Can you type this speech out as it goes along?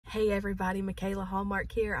Hey everybody, Michaela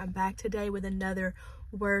Hallmark here. I'm back today with another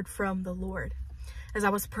word from the Lord. As I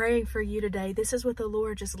was praying for you today, this is what the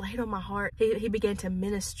Lord just laid on my heart. He began to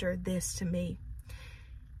minister this to me.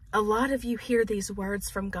 A lot of you hear these words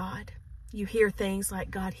from God. You hear things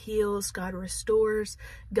like God heals, God restores,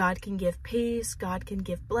 God can give peace, God can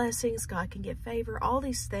give blessings, God can give favor, all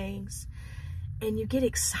these things. And you get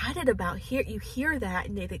excited about you hear that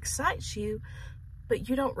and it excites you, but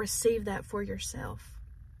you don't receive that for yourself.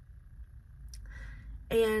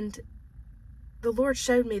 And the Lord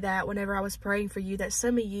showed me that whenever I was praying for you, that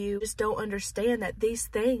some of you just don't understand that these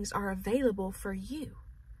things are available for you.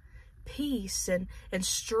 Peace and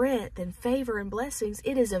strength and favor and blessings,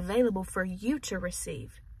 it is available for you to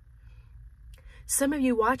receive. Some of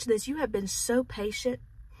you watching this, you have been so patient.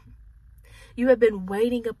 You have been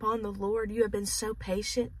waiting upon the Lord. You have been so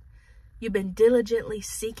patient. You've been diligently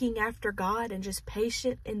seeking after God and just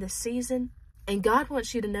patient in the season. And God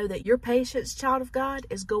wants you to know that your patience, child of God,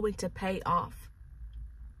 is going to pay off.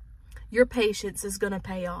 Your patience is going to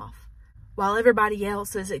pay off. While everybody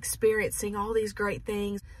else is experiencing all these great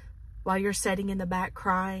things, while you're sitting in the back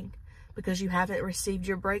crying because you haven't received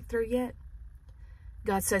your breakthrough yet,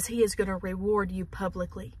 God says He is going to reward you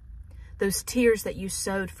publicly. Those tears that you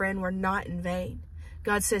sowed, friend, were not in vain.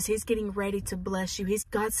 God says He's getting ready to bless you.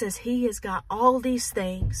 God says He has got all these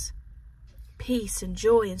things, peace and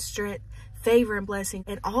joy and strength, favor and blessing,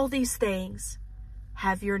 and all these things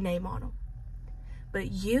have your name on them. But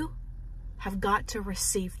you have got to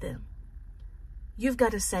receive them. You've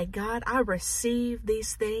got to say, God, I receive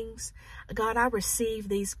these things. God, I receive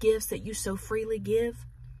these gifts that you so freely give.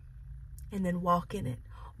 And then walk in it.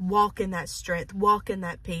 Walk in that strength. Walk in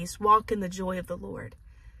that peace. Walk in the joy of the Lord.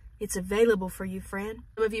 It's available for you, friend.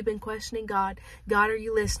 Some of you have been questioning God. God, are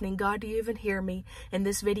you listening? God, do you even hear me? And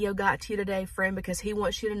this video got to you today, friend, because He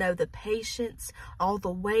wants you to know the patience, all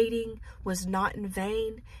the waiting was not in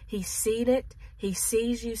vain. He's seen it. He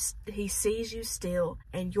sees you still,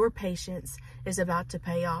 and your patience is about to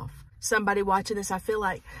pay off. Somebody watching this, I feel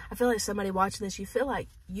like somebody watching this, you feel like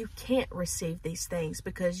you can't receive these things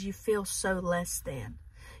because you feel so less than.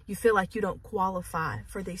 You feel like you don't qualify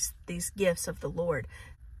for these gifts of the Lord.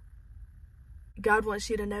 God wants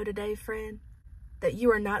you to know today, friend, that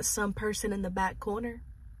you are not some person in the back corner.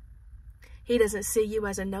 He doesn't see you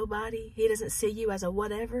as a nobody. He doesn't see you as a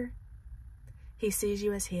whatever. He sees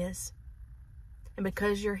you as His. And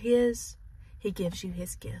because you're His, He gives you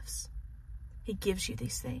His gifts. He gives you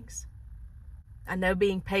these things. I know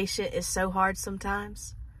being patient is so hard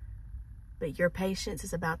sometimes, but your patience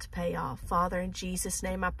is about to pay off. Father, in Jesus'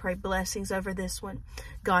 name, I pray blessings over this one.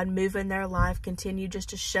 God, move in their life. Continue just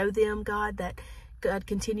to show them, God,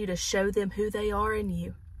 continue to show them who they are in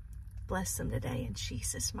you. Bless them today in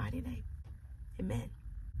Jesus' mighty name. Amen.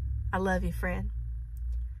 I love you, friend.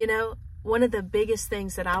 You know, one of the biggest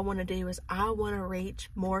things that I want to do is I want to reach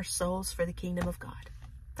more souls for the kingdom of God.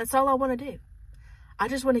 That's all I want to do. I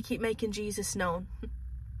just want to keep making Jesus known.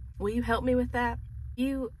 Will you help me with that?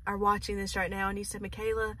 You are watching this right now and you said,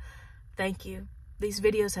 Michaela, thank you. These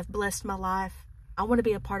videos have blessed my life. I want to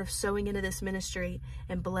be a part of sowing into this ministry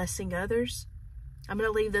and blessing others. I'm going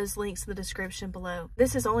to leave those links in the description below.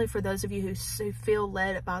 This is only for those of you who feel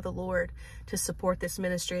led by the Lord to support this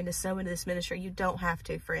ministry and to sow into this ministry. You don't have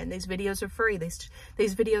to, friend. These videos are free. These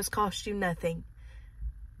videos cost you nothing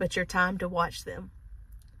but your time to watch them.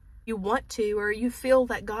 You want to, or you feel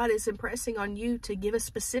that God is impressing on you to give a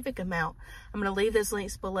specific amount, I'm going to leave those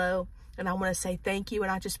links below, and I want to say thank you,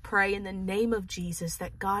 and I just pray in the name of Jesus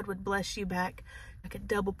that God would bless you back like a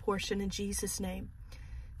double portion in Jesus' name.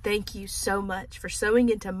 Thank you so much for sowing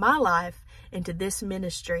into my life, into this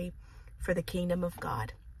ministry for the kingdom of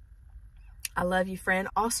God. I love you, friend.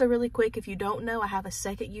 Also, really quick, if you don't know, I have a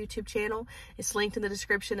second YouTube channel. It's linked in the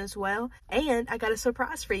description as well. And I got a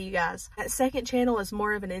surprise for you guys. That second channel is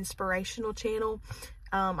more of an inspirational channel.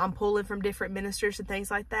 I'm pulling from different ministers and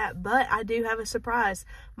things like that. But I do have a surprise.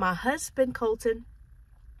 My husband, Colton,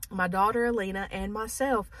 my daughter, Alina, and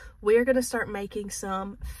myself, we're going to start making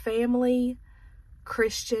some family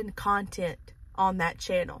Christian content on that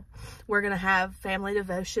channel. We're going to have family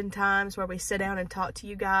devotion times where we sit down and talk to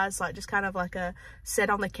you guys, like just kind of like a sit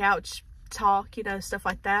on the couch talk, you know, stuff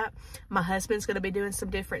like that. My husband's going to be doing some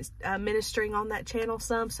different ministering on that channel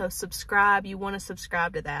so subscribe. You want to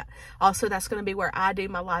subscribe to that. Also, that's going to be where I do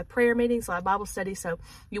my live prayer meetings, live Bible study, so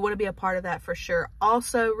you want to be a part of that for sure.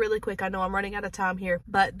 Also, really quick, I know I'm running out of time here,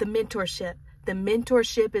 but the mentorship. The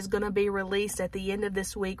mentorship is going to be released at the end of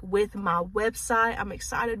this week with my website. I'm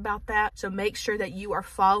excited about that. So make sure that you are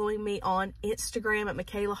following me on Instagram at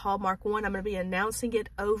Michaela Hallmark 1. I'm going to be announcing it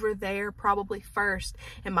over there probably first,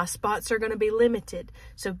 and my spots are going to be limited.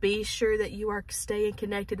 So be sure that you are staying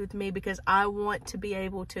connected with me, because I want to be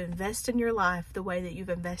able to invest in your life the way that you've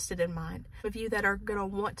invested in mine. Of you that are going to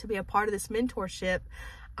want to be a part of this mentorship,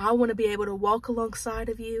 I want to be able to walk alongside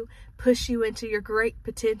of you, push you into your great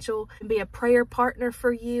potential, and be a prayer partner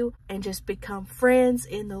for you, and just become friends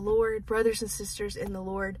in the Lord, brothers and sisters in the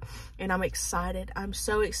Lord. And I'm excited. I'm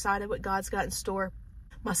so excited what God's got in store.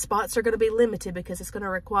 My spots are going to be limited because it's going to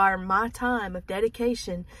require my time of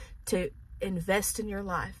dedication to invest in your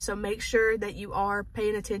life. So make sure that you are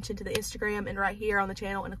paying attention to the Instagram and right here on the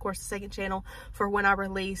channel, and of course the second channel, for when I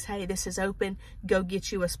release, hey, this is open, go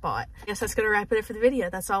get you a spot. I guess that's going to wrap it up for the video.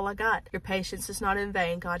 That's all I got. Your patience is not in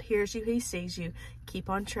vain. God hears you. He sees you. Keep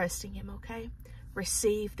on trusting him, okay?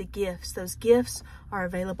 Receive the gifts. Those gifts are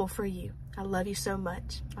available for you. I love you so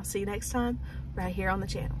much. I'll see you next time right here on the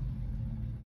channel.